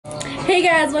Hey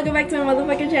guys, welcome back to my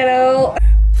motherfucking channel.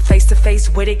 Face to face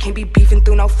with it, can't be beefing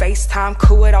through no FaceTime.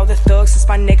 Cool with all the thugs since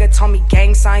my nigga told me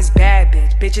gang signs bad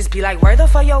bitch. Bitches be like, where the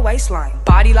fuck your waistline?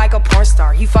 Body like a porn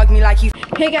star, he fucked me like he.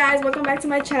 Hey guys, welcome back to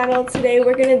my channel. Today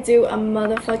we're gonna do a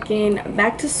motherfucking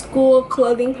back to school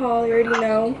clothing haul, you already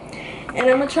know. And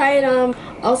I'm gonna try it on.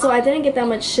 Also, I didn't get that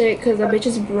much shit because the bitch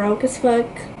is broke as fuck.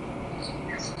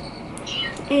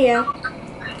 And yeah.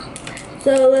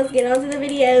 So let's get on to the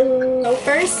video. So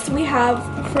first we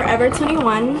have Forever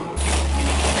 21.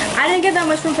 I didn't get that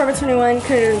much from Forever 21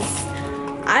 because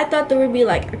I thought there would be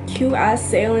like a cute ass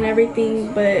sale and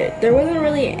everything, but there wasn't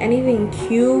really anything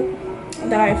cute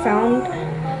that I found.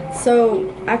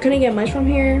 So I couldn't get much from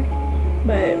here,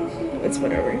 but it's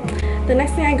whatever. The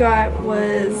next thing I got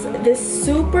was this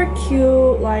super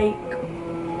cute, like,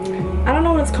 I don't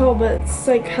know what it's called, but it's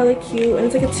like hella cute and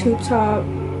it's like a tube top.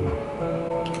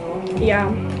 Yeah,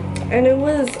 and it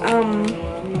was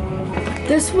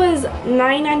this was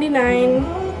 $9.99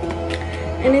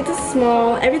 and it's a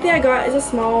small. Everything I got is a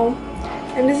small,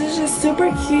 and this is just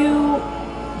super cute.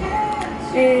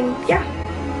 And yeah,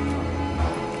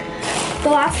 the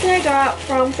last thing I got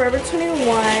from Forever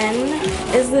 21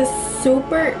 is this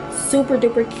super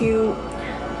duper cute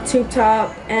tube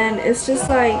top, and it's just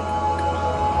like,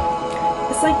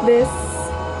 it's like this.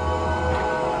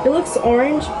 It looks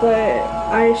orange, but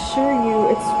I assure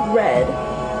you it's red.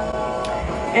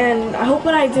 And I hope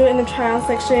when I do it in the try on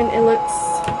section it looks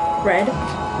red.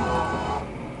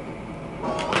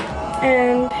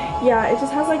 And yeah, it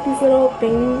just has like these little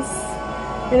things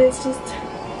and it's just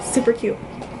super cute.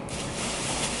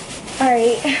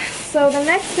 Alright, so the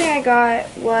next thing I got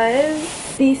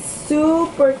was these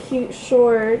super cute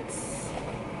shorts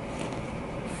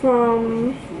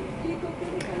from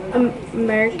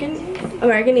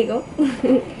American Eagle.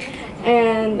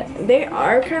 And they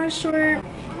are kind of short,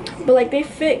 but like they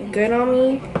fit good on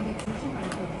me,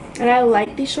 and I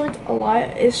like these shorts a lot.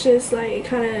 It's just like it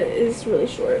kind of is really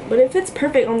short, but it fits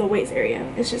perfect on the waist area.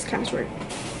 It's just kind of short.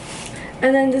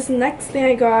 And then this next thing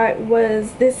I got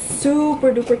was this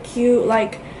super duper cute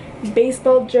like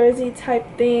baseball jersey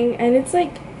type thing, and it's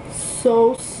like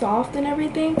so soft and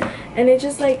everything, and it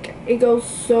just like it goes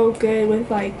so good with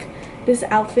like this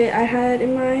outfit I had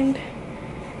in mind.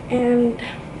 And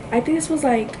I think this was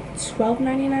like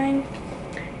 $12.99,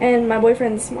 and my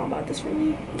boyfriend's mom bought this for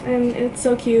me, and it's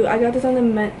so cute. I got this on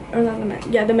the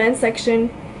the men's section,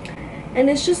 and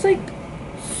it's just like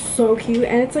so cute,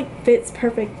 and it's like fits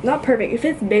perfect. Not perfect, it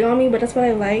fits big on me, but that's what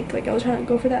I like. Like I was trying to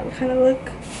go for that kind of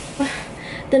look.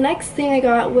 The next thing I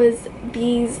got was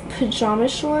these pajama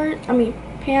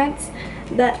pants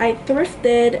that I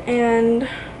thrifted, and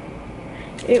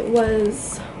it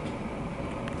was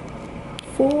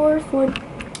 $4.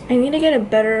 I need to get a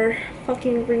better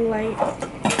fucking ring light.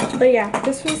 But yeah,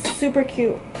 this was super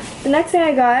cute. The next thing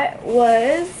I got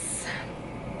was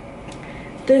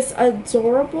this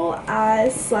adorable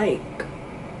ass like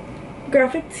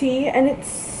graphic tee, and it's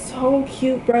so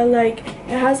cute, bro. Like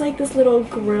it has like this little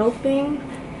grill thing,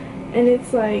 and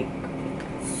it's like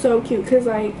so cute because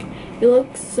like it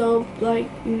looks so like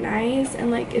nice,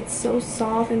 and like it's so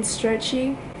soft and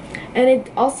stretchy. And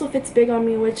it also fits big on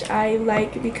me, which I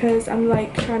like because I'm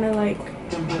like trying to like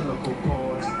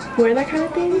wear that kind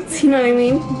of things, you know what I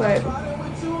mean? But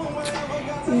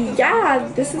yeah,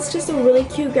 this is just a really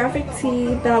cute graphic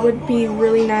tee that would be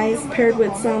really nice paired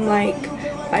with some like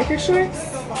biker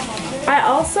shorts. I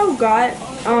also got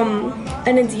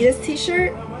an Adidas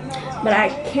t-shirt, but I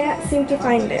can't seem to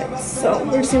find it, so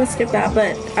we're just gonna skip that.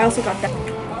 But I also got that.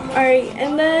 Alright,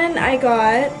 and then I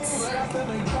got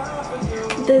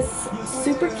this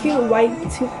super cute white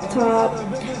tube top.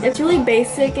 It's really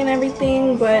basic and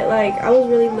everything, but like I was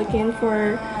really looking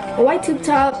for a white tube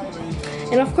top,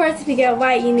 and of course if you get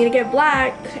white you need to get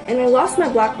black, and I lost my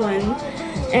black one.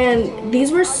 And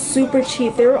these were super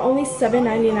cheap. They were only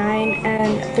 $7.99,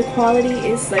 and the quality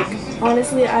is like,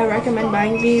 honestly I recommend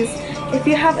buying these. If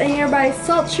you have a nearby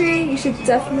Sultry, you should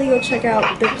definitely go check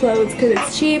out their clothes because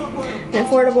it's cheap and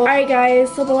affordable. Alright guys,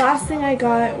 so the last thing I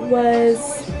got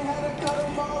was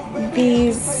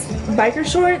these biker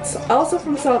shorts, also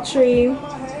from Sultry,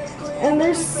 and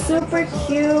they're super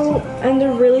cute and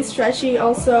they're really stretchy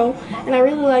also, and I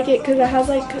really like it because it has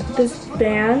like this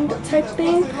band type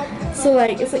thing, so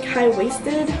like it's like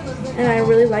high-waisted, and I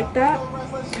really like that.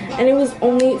 And it was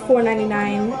only $4.99,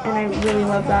 and I really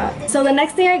love that. So the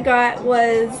next thing I got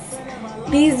was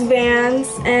these Vans,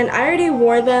 and I already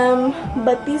wore them,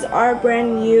 but these are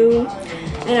brand new,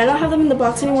 and I don't have them in the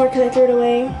box anymore because I threw it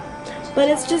away. But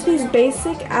it's just these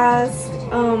basic ass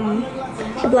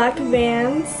black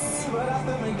Vans,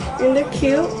 and they're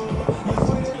cute.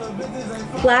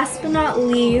 last but not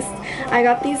least, I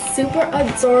got these super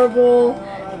adorable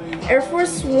Air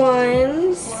Force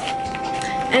Ones,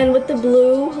 and with the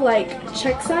blue like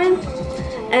check sign.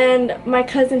 And my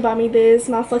cousin bought me this,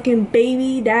 my fucking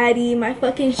baby daddy, my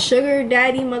fucking sugar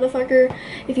daddy motherfucker.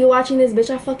 If you're watching this, bitch,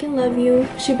 I fucking love you.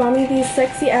 She bought me these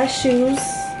sexy ass shoes.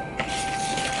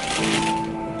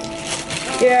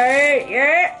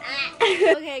 Yeah.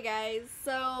 Okay guys,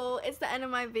 so it's the end of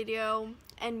my video,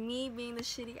 and me being the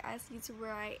shitty ass YouTuber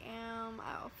I am,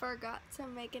 I forgot to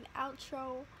make an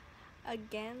outro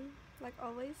again, like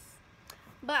always.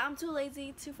 But I'm too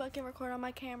lazy to fucking record on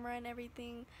my camera and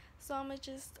everything, so I'm gonna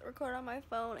just record on my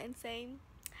phone and say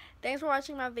thanks for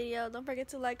watching my video. Don't forget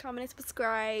to like, comment, and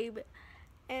subscribe,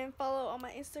 and follow on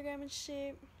my Instagram and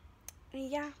shit.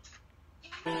 And yeah.